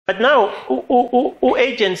But now,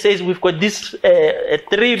 agent says we've got this 3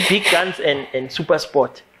 big guns and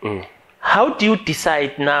Supersport. How do you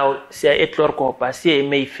decide now, say at Lorcopa, say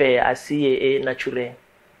Mayfair, say Nature?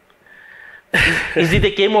 Is it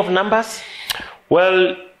a game of numbers?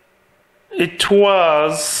 Well, it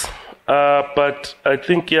was, but I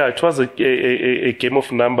think, yeah, it was a game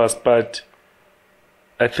of numbers, but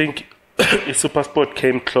I think Supersport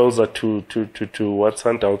came closer to what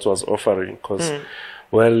Sundowns was offering, because,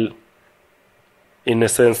 well, in a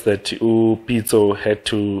sense that Pitso had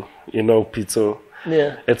to, Pitso,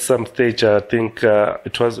 yeah. At some stage, I think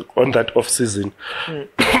it was on that off season.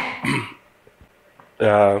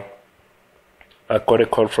 I got a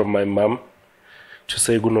call from my mom to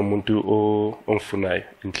say gunomuntu onfunai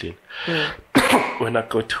in clean. When I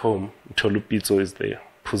got home, Tolu Pitso is there,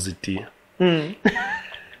 Puziti.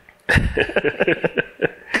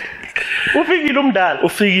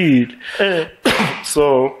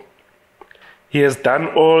 So he has done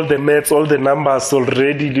all the maths, all the numbers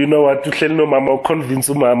already. You know what? To tell no mama, convince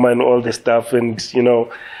mama, and all the stuff. And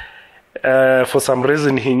for some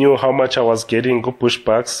reason, he knew how much I was getting. Go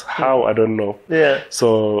pushbacks. How I don't know. Yeah.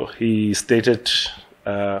 So he stated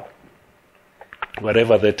whatever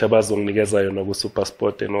the tabazong nigeza go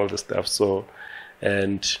Supersport and all the stuff. So,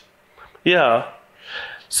 and yeah.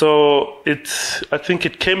 So I think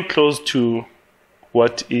it came close to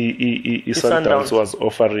what Sundowns was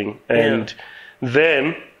offering, and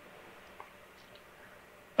then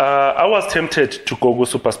I was tempted to go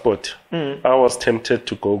Supersport. I was tempted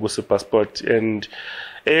to go Supersport, and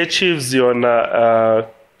Chiefs,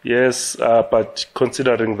 yes, but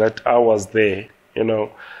considering that I was there,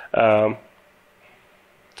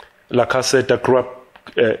 like I said, I grew up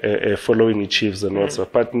following the Chiefs and also,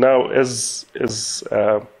 but now as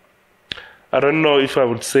I don't know if I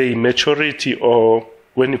would say maturity or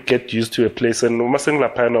when you get used to a place. And Maseng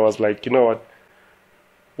Lapana was like, you know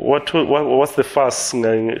what's the fuss?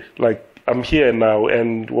 Like, I'm here now,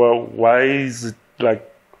 and why is it like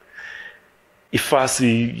if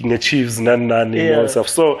fussy in Chiefs and all stuff?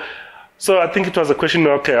 So I think it was a question.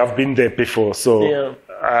 Okay, I've been there before, so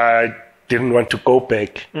I didn't want to go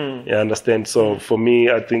back. You understand? So for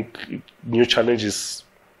me, I think new challenges,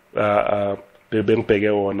 and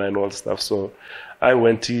all stuff. So I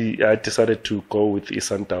decided to go with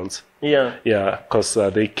Sundowns. Yeah, because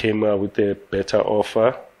they came with a better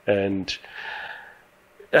offer, and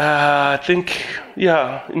I think,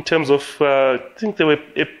 in terms of, I think they were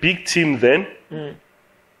a big team then.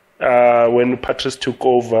 When Patrice took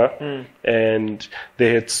over, and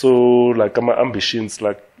they had so ambitions,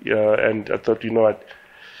 and I thought, you know what,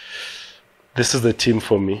 this is the team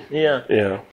for me. Yeah.